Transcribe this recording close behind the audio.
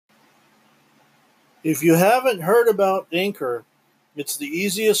If you haven't heard about Anchor, it's the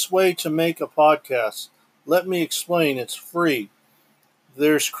easiest way to make a podcast. Let me explain, it's free.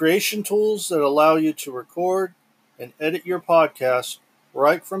 There's creation tools that allow you to record and edit your podcast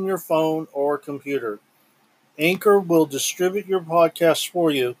right from your phone or computer. Anchor will distribute your podcast for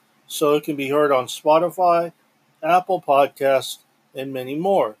you so it can be heard on Spotify, Apple Podcasts, and many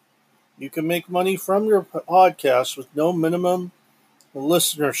more. You can make money from your podcast with no minimum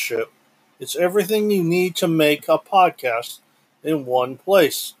listenership. It's everything you need to make a podcast in one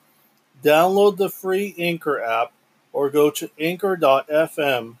place. Download the free Anchor app or go to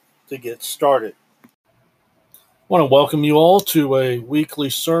anchor.fm to get started. I want to welcome you all to a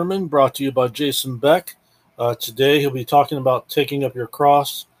weekly sermon brought to you by Jason Beck. Today he'll be talking about taking up your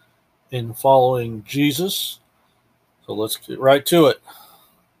cross and following Jesus. So let's get right to it.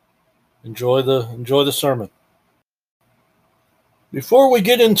 Enjoy the sermon. Before we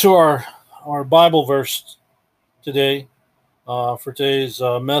get into our Bible verse today, for today's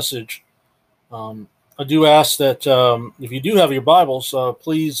message, I do ask that if you do have your Bibles,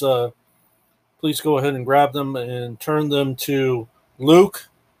 please go ahead and grab them and turn them to Luke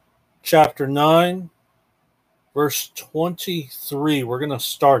chapter 9, verse 23. We're going to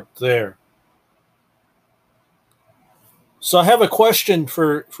start there. So I have a question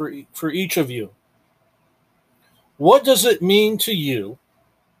for each of you. What does it mean to you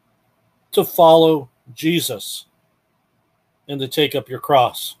to follow Jesus and to take up your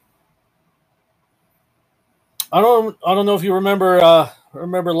cross? I don't know if you remember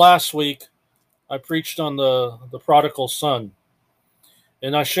last week I preached on the prodigal son,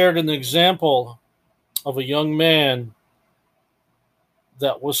 and I shared an example of a young man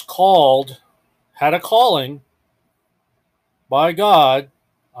that was had a calling by God.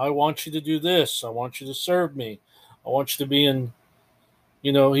 I want you to do this. I want you to serve me. I want you to be in,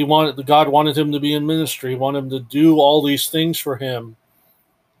 God wanted him to be in ministry. He wanted him to do all these things for him.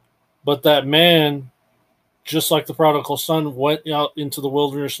 But that man, just like the prodigal son, went out into the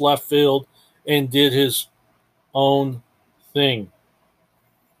wilderness, left field, and did his own thing.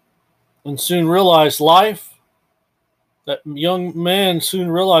 And soon realized that young man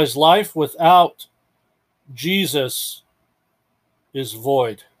soon realized life without Jesus is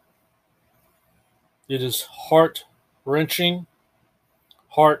void. It is heart-wrenching,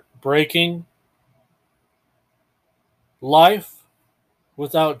 heart-breaking. Life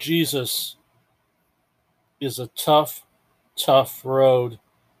without Jesus is a tough, tough road.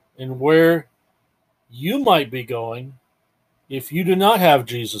 And where you might be going if you do not have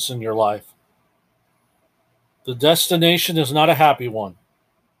Jesus in your life, the destination is not a happy one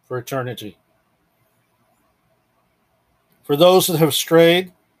for eternity. For those that have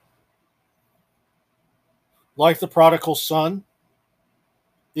strayed, like the prodigal son,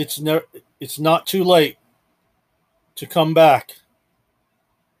 it's not too late to come back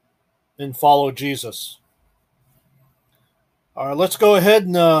and follow Jesus. All right, let's go ahead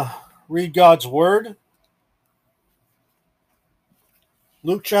and read God's word.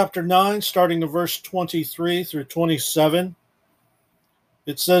 Luke chapter 9, starting in verse 23 through 27.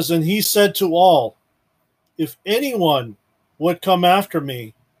 It says, "And he said to all, if anyone would come after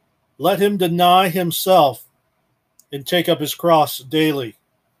me, let him deny himself and take up his cross daily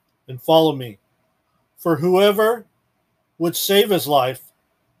and follow me. For whoever would save his life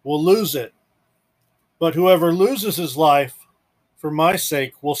will lose it, but whoever loses his life for my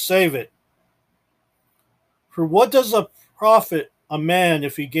sake will save it. For what does it profit a man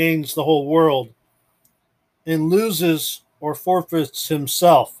if he gains the whole world and loses or forfeits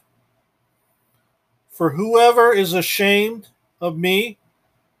himself? For whoever is ashamed of me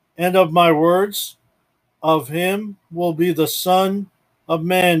and of my words, of him will be the Son of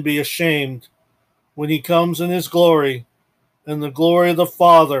Man be ashamed when he comes in his glory and the glory of the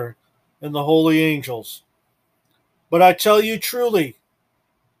Father and the holy angels. But I tell you truly,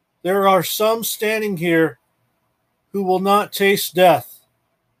 there are some standing here who will not taste death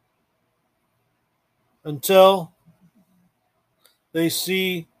until they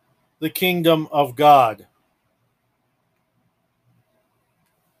see the kingdom of God."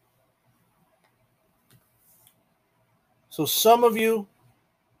 So some of you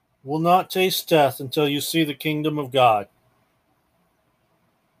will not taste death until you see the kingdom of God.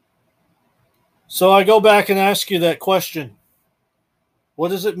 So I go back and ask you that question. What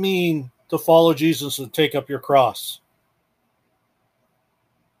does it mean to follow Jesus and take up your cross?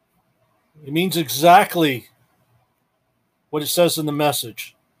 It means exactly what it says in the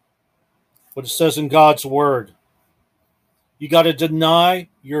message, what it says in God's word. You got to deny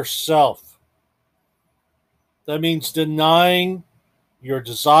yourself. That means denying your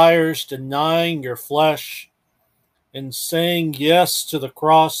desires, denying your flesh, and saying yes to the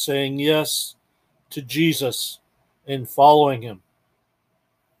cross, saying yes to Jesus and following him.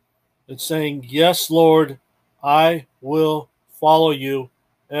 It's saying, yes, Lord, I will follow you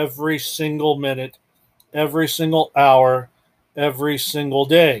every single minute, every single hour, every single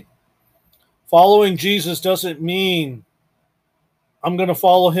day. Following Jesus doesn't mean I'm going to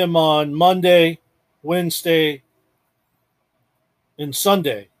follow him on Monday, Wednesday, and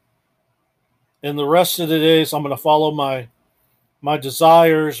Sunday. And the rest of the days, I'm going to follow my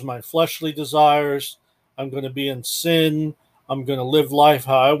desires, my fleshly desires. I'm going to be in sin. I'm going to live life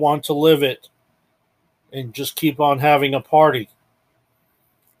how I want to live it and just keep on having a party.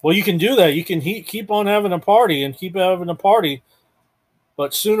 Well, you can do that. You can keep on having a party and keep having a party.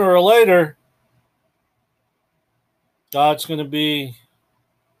 But sooner or later, God's going to be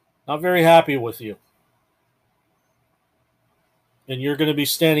not very happy with you. And you're going to be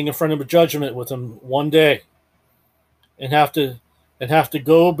standing in front of a judgment with him one day and have to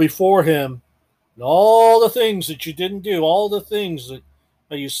go before him. And all the things that you didn't do, all the things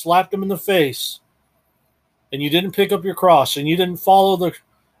that you slapped him in the face, and you didn't pick up your cross, and you didn't follow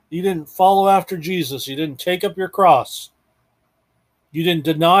after Jesus, you didn't take up your cross, you didn't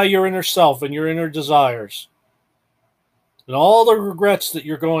deny your inner self and your inner desires, and all the regrets that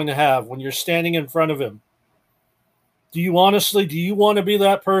you're going to have when you're standing in front of him. Do you want to be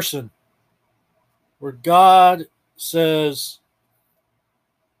that person where God says,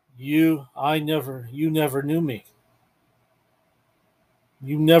 you never knew me.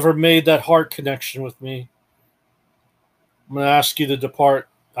 You never made that heart connection with me. I'm going to ask you to depart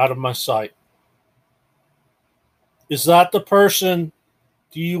out of my sight. Is that the person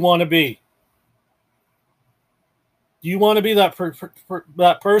do you want to be? Do you want to be that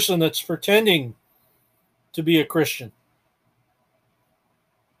that person that's pretending to be a Christian?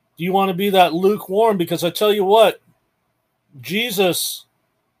 Do you want to be that lukewarm? Because I tell you what, Jesus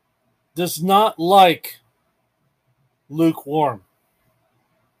does not like lukewarm.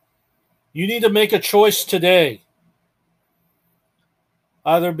 You need to make a choice today,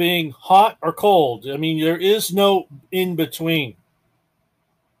 either being hot or cold. I mean, there is no in between.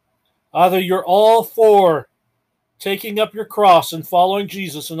 Either you're all for taking up your cross and following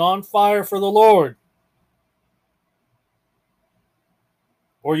Jesus and on fire for the Lord,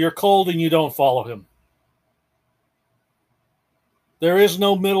 or you're cold and you don't follow him. There is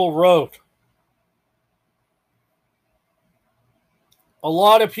no middle road. A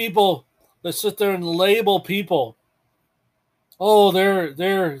lot of people that sit there and label people, oh,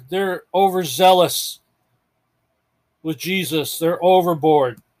 they're overzealous with Jesus. They're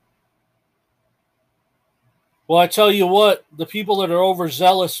overboard. Well, I tell you what, the people that are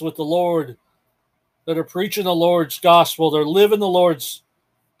overzealous with the Lord, that are preaching the Lord's gospel, they're living the Lord's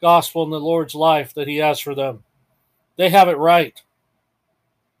gospel and the Lord's life that he has for them, they have it right.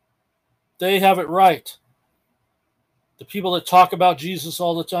 They have it right. The people that talk about Jesus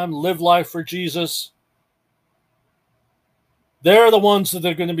all the time, live life for Jesus, they're the ones that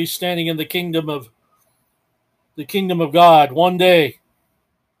are going to be standing in the kingdom of God one day.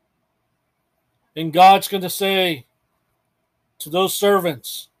 And God's going to say to those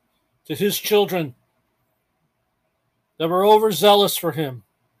servants, to his children that were overzealous for him,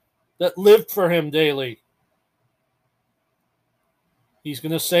 that lived for him daily, he's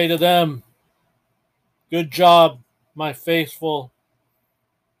going to say to them, good job, my faithful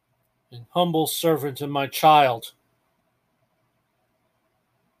and humble servant and my child.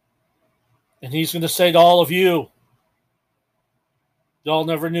 And he's going to say to all of you, y'all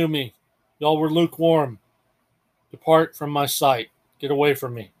never knew me. Y'all were lukewarm. Depart from my sight. Get away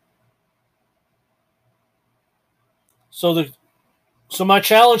from me. So my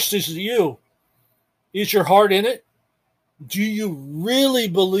challenge to you, is your heart in it? Do you really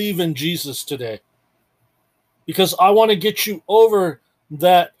believe in Jesus today? Because I want to get you over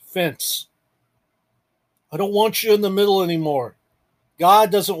that fence. I don't want you in the middle anymore.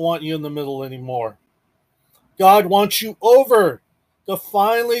 God doesn't want you in the middle anymore. God wants you over to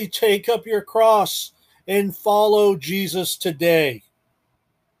finally take up your cross and follow Jesus today.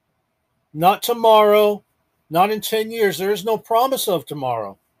 Not tomorrow, not in 10 years. There is no promise of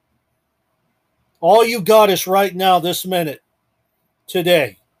tomorrow. All you got is right now, this minute,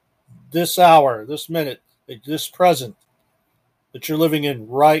 today, this hour, this minute, this present that you're living in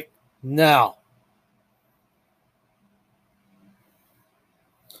right now.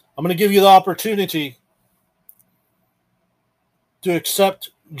 I'm going to give you the opportunity to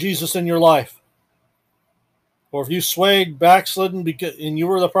accept Jesus in your life. Or if you swayed, backslidden, and you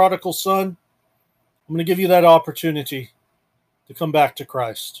were the prodigal son, I'm going to give you that opportunity to come back to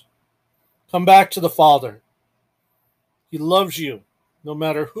Christ. Come back to the Father. He loves you no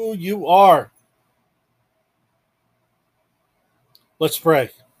matter who you are. Let's pray.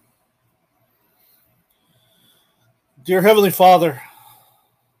 Dear Heavenly Father,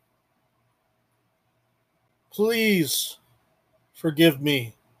 please forgive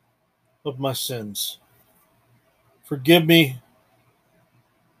me of my sins. Forgive me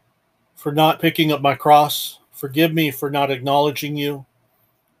for not picking up my cross. Forgive me for not acknowledging you.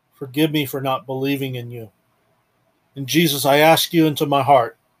 Forgive me for not believing in you. And Jesus, I ask you into my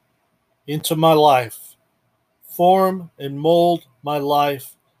heart, into my life. Form and mold my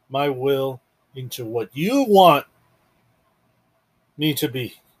life, my will, into what you want me to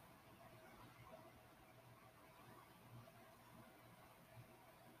be.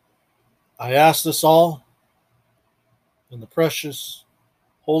 I ask this all in the precious,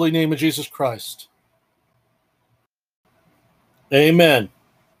 holy name of Jesus Christ. Amen.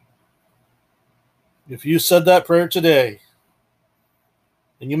 If you said that prayer today,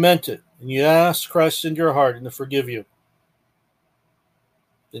 and you meant it, and you asked Christ into your heart and to forgive you,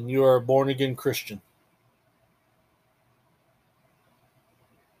 then you are a born-again Christian.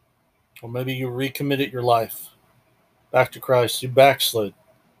 Or maybe you recommitted your life back to Christ. You backslid.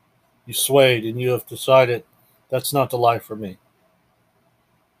 You swayed, and you have decided, that's not the life for me.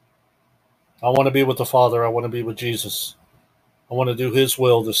 I want to be with the Father. I want to be with Jesus. I want to do His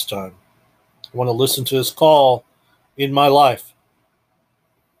will this time. I want to listen to His call in my life.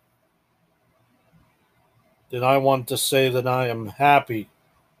 Then I want to say that I am happy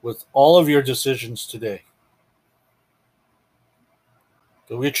with all of your decisions today.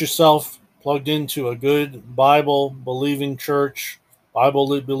 Go get yourself plugged into a good Bible-believing church,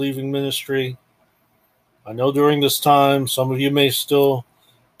 Bible-believing ministry. I know during this time, some of you may still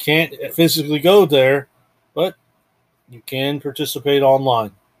can't physically go there, but you can participate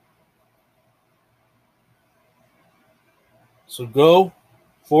online. So go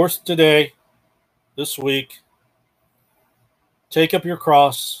forth today, this week, take up your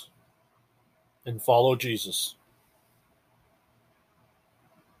cross, and follow Jesus.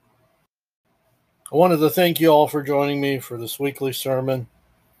 I wanted to thank you all for joining me for this weekly sermon,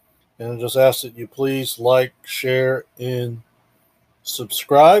 and I just ask that you please like, share, and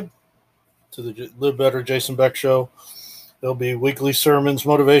subscribe to the Live Better Jason Beck Show. There'll be weekly sermons,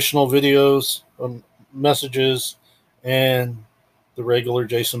 motivational videos, messages, and the regular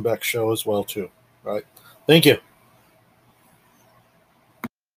Jason Beck Show as well, too. All right. Thank you.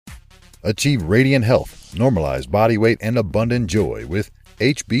 Achieve radiant health, normalized body weight, and abundant joy with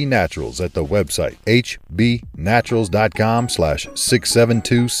HB Naturals at the website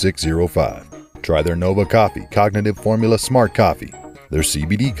hbnaturals.com/672605. Try their Nova Coffee Cognitive Formula Smart Coffee, their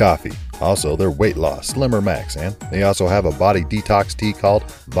CBD coffee, also their weight loss Slimmer Max, and they also have a body detox tea called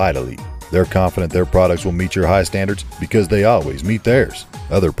Vitalete. They're confident their products will meet your high standards because they always meet theirs.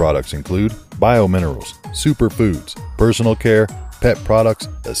 Other products include biominerals, superfoods, personal care, pet products,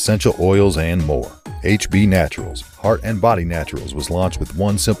 essential oils, and more. HB Naturals, Heart and Body Naturals, was launched with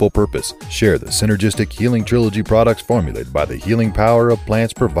one simple purpose: share the synergistic healing trilogy products formulated by the healing power of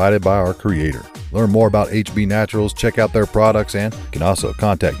plants provided by our Creator. Learn more about HB Naturals, check out their products, and can also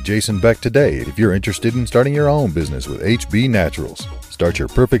contact Jason Beck today if you're interested in starting your own business with HB Naturals. Start your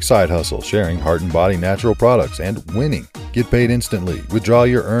perfect side hustle sharing Heart and Body natural products and winning. Get paid instantly. Withdraw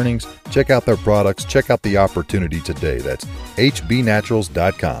your earnings. Check out their products. Check out the opportunity today. That's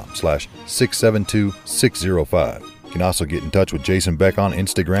hbnaturals.com/672605. You can also get in touch with Jason Beck on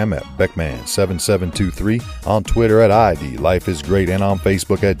Instagram at Beckman7723, on Twitter at ID Life is Great, and on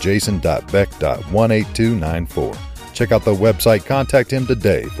Facebook at Jason.Beck.18294. Check out the website. Contact him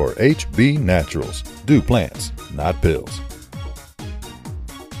today for HB Naturals. Do plants, not pills.